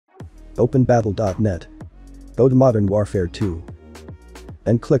Open battle.net. Go to Modern Warfare 2.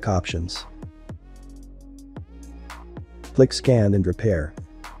 And click Options. Click Scan and Repair.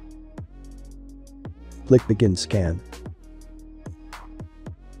 Click Begin Scan.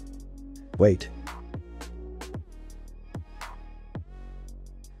 Wait.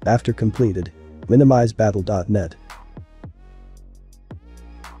 After completed, minimize battle.net.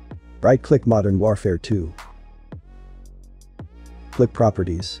 Right-click Modern Warfare 2. Click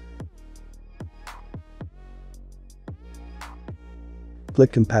Properties.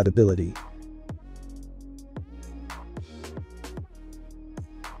 Click Compatibility.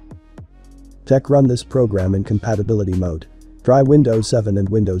 Run this program in compatibility mode. Try Windows 7 and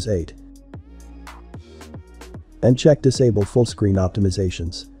Windows 8. And check Disable Full Screen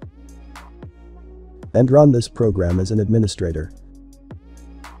Optimizations. And run this program as an administrator.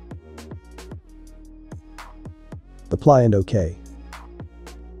 Apply and OK.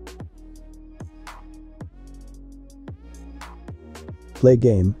 Play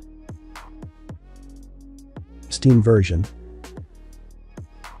game. Steam version.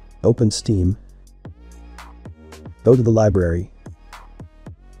 Open Steam. Go to the library.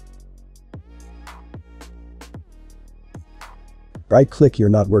 Right-click your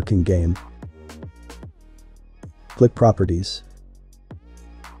not working game. Click Properties.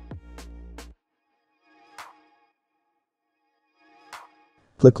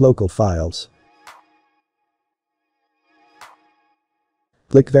 Click Local Files.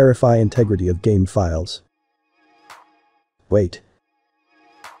 Click Verify Integrity of Game Files. Wait.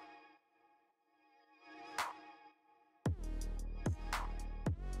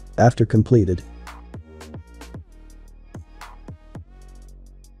 After completed,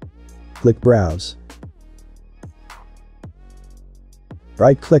 click Browse.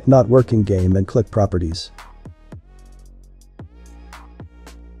 Right-click Not Working Game and click Properties.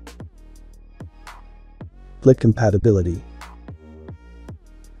 Click Compatibility.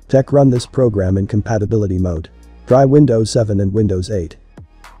 Run this program in compatibility mode. Try Windows 7 and Windows 8.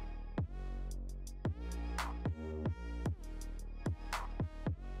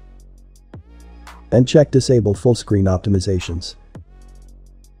 And check Disable Full Screen Optimizations.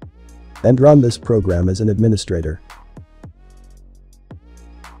 And run this program as an administrator.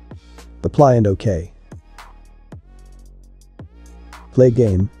 Apply and OK. Play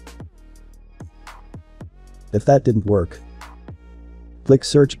game. If that didn't work, click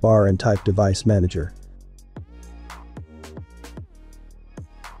Search bar and type Device Manager.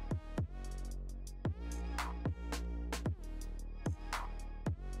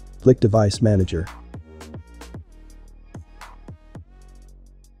 Click Device Manager.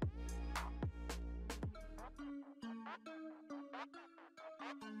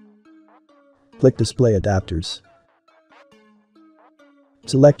 Click Display Adapters.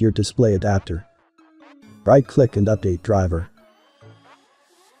 Select your display adapter. Right-click and update driver.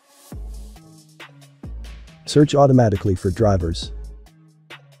 Search automatically for drivers.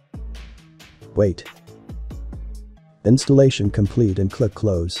 Wait. Installation complete and click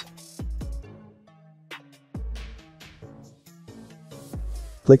Close.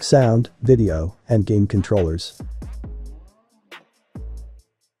 Click Sound, Video, and Game Controllers.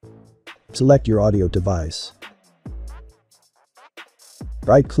 Select your audio device.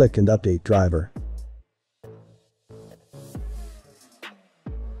 Right-click and update driver.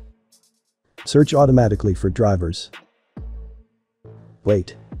 Search automatically for drivers.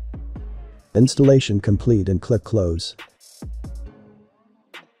 Wait. Installation complete and click Close.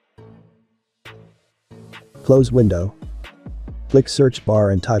 Close window. Click Search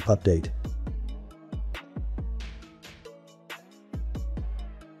bar and type Update.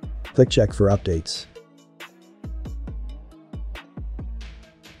 Click Check for updates.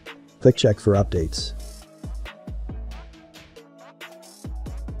 Click Check for updates.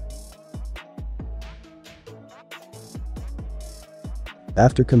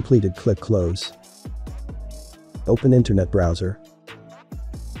 After completed, click Close. Open Internet browser.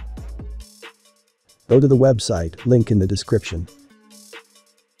 Go to the website, link in the description.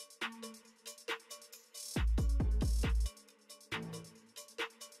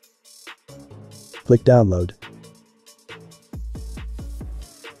 Click Download.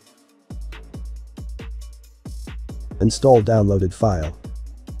 Install downloaded file.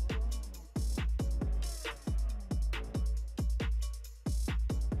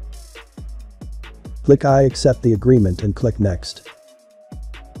 Click I accept the agreement and click Next.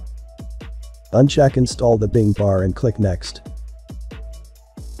 Uncheck Install the Bing bar and click Next.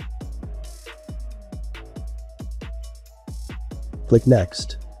 Click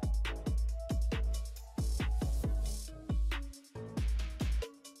Next.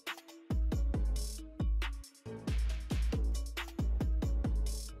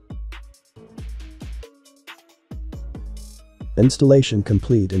 Installation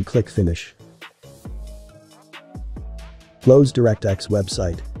complete and click Finish. Close DirectX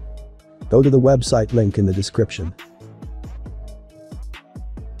website. Go to the website link in the description.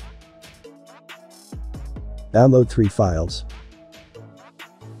 Download 3 files.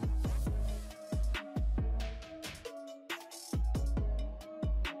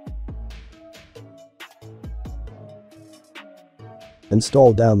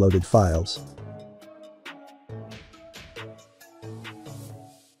 Install downloaded files.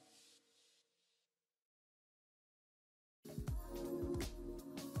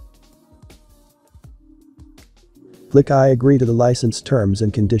 Click I agree to the license terms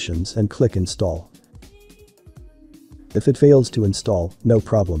and conditions and click Install. If it fails to install, no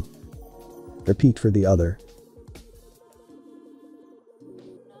problem. Repeat for the other.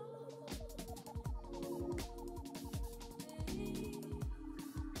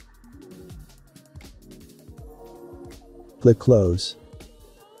 Click Close.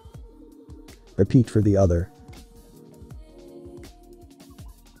 Repeat for the other.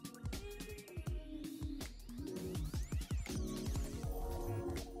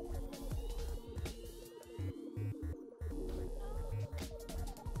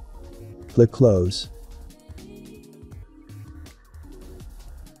 Click Close.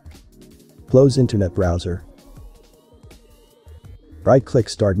 Close Internet browser. Right-click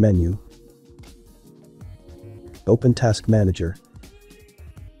Start menu. Open Task Manager.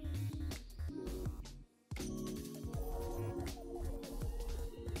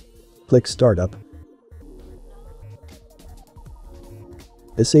 Click Startup.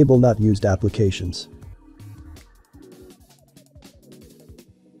 Disable not used applications.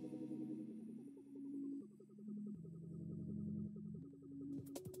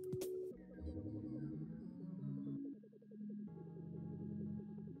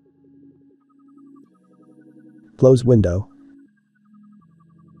 Close window.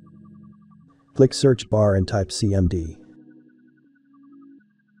 Click search bar and type CMD.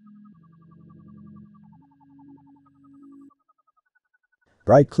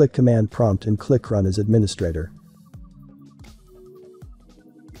 Right-click command prompt and click Run as administrator.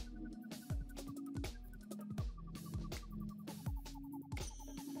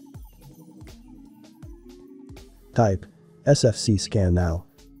 Type SFC scan now.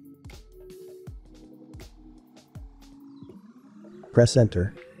 Press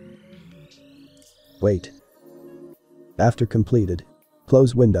Enter. Wait. After completed,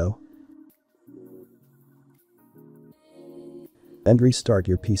 close window and restart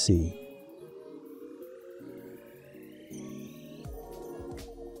your PC.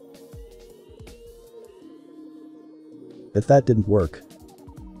 If that didn't work,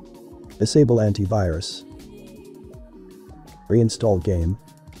 disable antivirus. Reinstall game.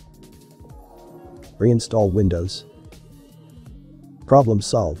 Reinstall Windows. Problem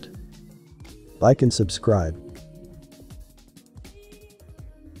solved. Like and subscribe.